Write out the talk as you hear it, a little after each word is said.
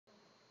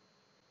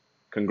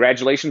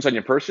Congratulations on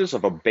your purchase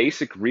of a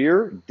basic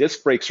rear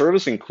disc brake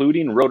service,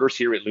 including rotors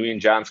here at Louie &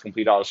 John's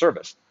Complete Auto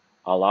Service.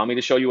 Allow me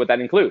to show you what that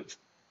includes.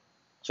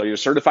 So your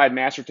certified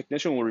master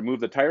technician will remove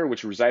the tire,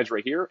 which resides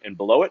right here, and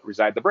below it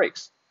reside the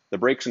brakes. The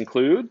brakes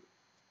include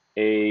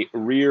a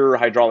rear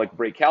hydraulic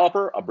brake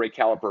caliper, a brake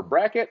caliper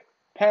bracket,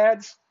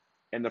 pads,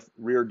 and the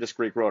rear disc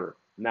brake rotor.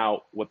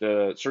 Now, what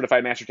the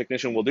certified master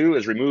technician will do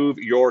is remove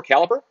your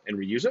caliper and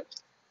reuse it,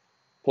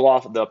 pull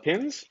off the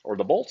pins or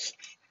the bolts,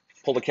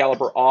 pull the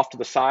caliper off to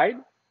the side,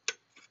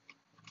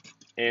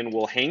 and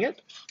we'll hang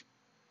it.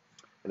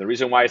 And the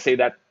reason why I say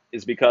that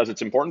is because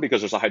it's important,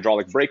 because there's a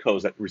hydraulic brake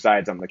hose that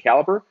resides on the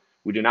caliper.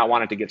 We do not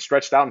want it to get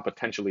stretched out and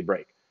potentially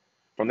break.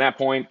 From that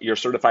point, your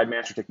certified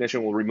master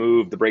technician will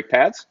remove the brake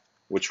pads,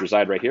 which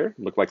reside right here,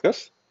 look like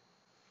this.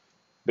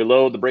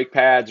 Below the brake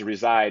pads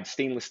reside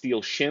stainless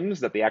steel shims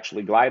that they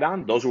actually glide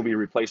on. Those will be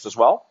replaced as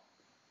well.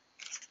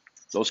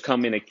 Those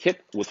come in a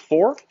kit with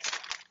 4.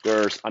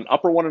 There's an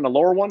upper one and a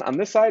lower one on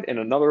this side and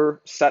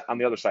another set on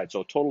the other side,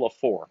 so a total of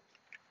 4.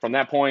 From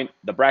that point,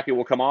 the bracket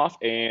will come off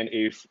and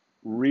a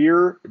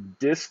rear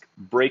disc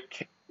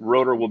brake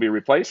rotor will be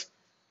replaced,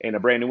 and a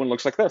brand new one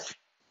looks like this.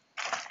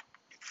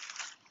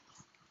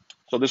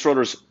 So this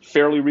rotor is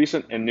fairly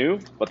recent and new,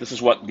 but this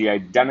is what the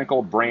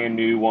identical brand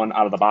new one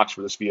out of the box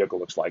for this vehicle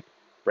looks like.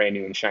 Brand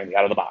new and shiny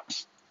out of the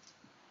box.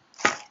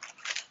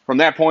 From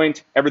that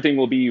point, everything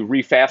will be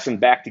refastened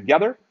back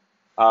together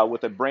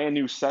with a brand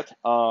new set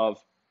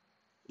of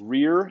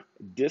rear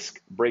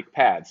disc brake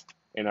pads.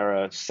 And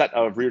our set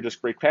of rear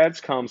disc brake pads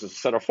comes as a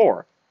set of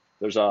 4.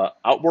 There's an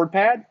outboard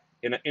pad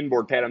and an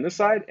inboard pad on this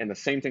side, and the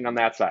same thing on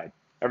that side.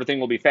 Everything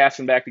will be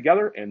fastened back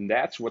together, and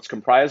that's what's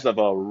comprised of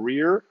a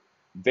rear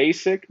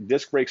basic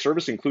disc brake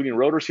service, including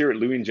rotors here at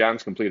Louie &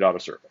 John's Complete Auto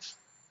Service.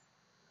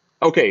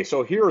 Okay,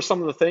 so here are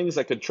some of the things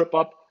that could trip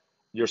up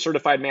your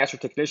certified master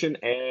technician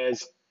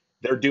as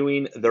they're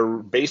doing their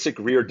basic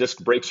rear disc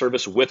brake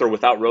service with or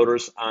without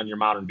rotors on your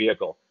modern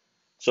vehicle.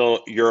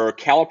 So your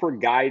caliper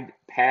guide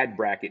pad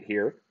bracket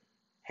here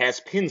has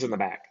pins in the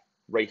back,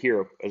 right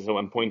here, as though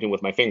I'm pointing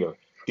with my finger.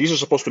 These are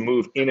supposed to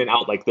move in and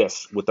out like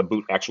this, with the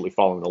boot actually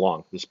following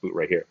along, this boot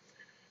right here.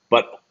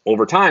 But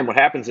over time, what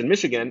happens in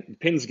Michigan,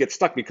 pins get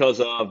stuck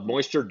because of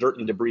moisture, dirt,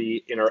 and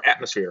debris in our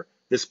atmosphere.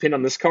 This pin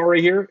on this car right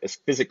here is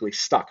physically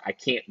stuck. I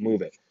can't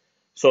move it.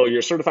 So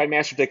your certified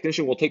master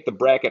technician will take the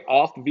bracket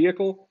off the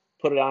vehicle,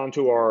 put it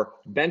onto our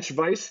bench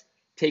vise,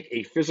 take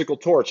a physical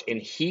torch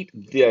and heat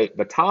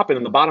the top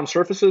and the bottom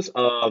surfaces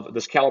of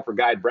this caliper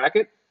guide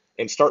bracket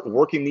and start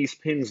working these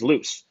pins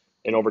loose.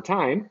 And over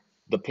time,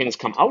 the pins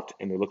come out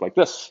and they look like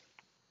this.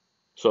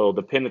 So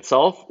the pin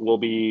itself will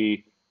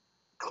be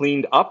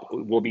cleaned up,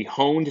 will be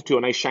honed to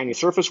a nice shiny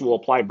surface. We'll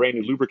apply brand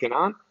new lubricant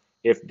on.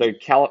 If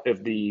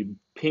the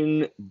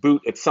pin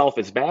boot itself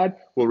is bad,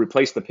 we'll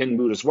replace the pin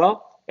boot as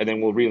well, and then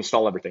we'll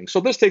reinstall everything. So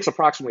this takes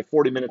approximately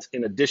 40 minutes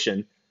in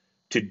addition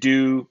to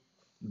do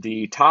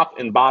the top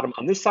and bottom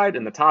on this side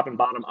and the top and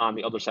bottom on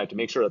the other side to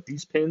make sure that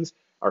these pins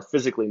are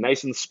physically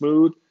nice and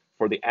smooth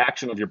for the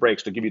action of your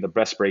brakes to give you the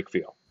best brake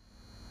feel.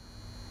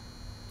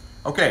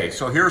 Okay,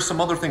 so here are some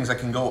other things that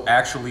can go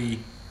actually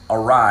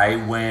awry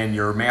when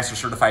your master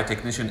certified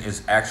technician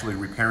is actually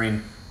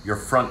repairing your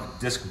front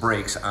disc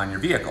brakes on your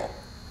vehicle.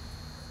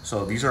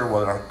 So these are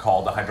what are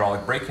called the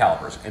hydraulic brake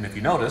calipers. And if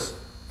you notice,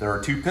 there are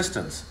 2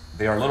 pistons.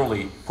 They are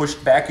literally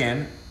pushed back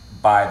in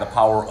by the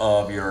power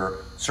of your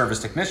service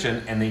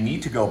technician, and they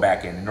need to go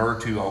back in order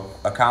to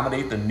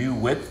accommodate the new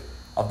width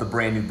of the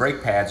brand new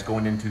brake pads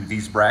going into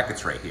these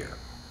brackets right here.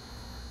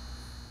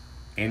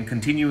 And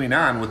continuing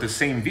on with the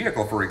same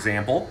vehicle, for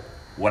example,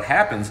 what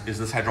happens is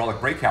this hydraulic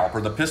brake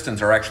caliper, the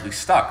pistons are actually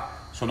stuck.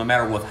 So no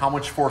matter with how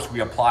much force we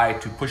apply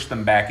to push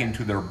them back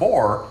into their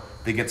bore,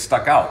 they get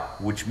stuck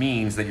out, which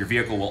means that your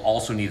vehicle will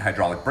also need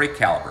hydraulic brake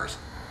calipers.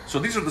 So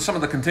these are some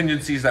of the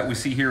contingencies that we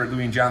see here at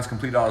Louie & John's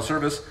Complete Auto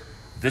Service.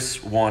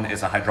 This one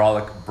is a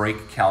hydraulic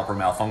brake caliper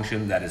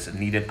malfunction that is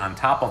needed on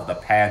top of the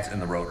pads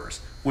and the rotors,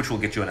 which will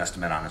get you an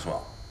estimate on as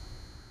well.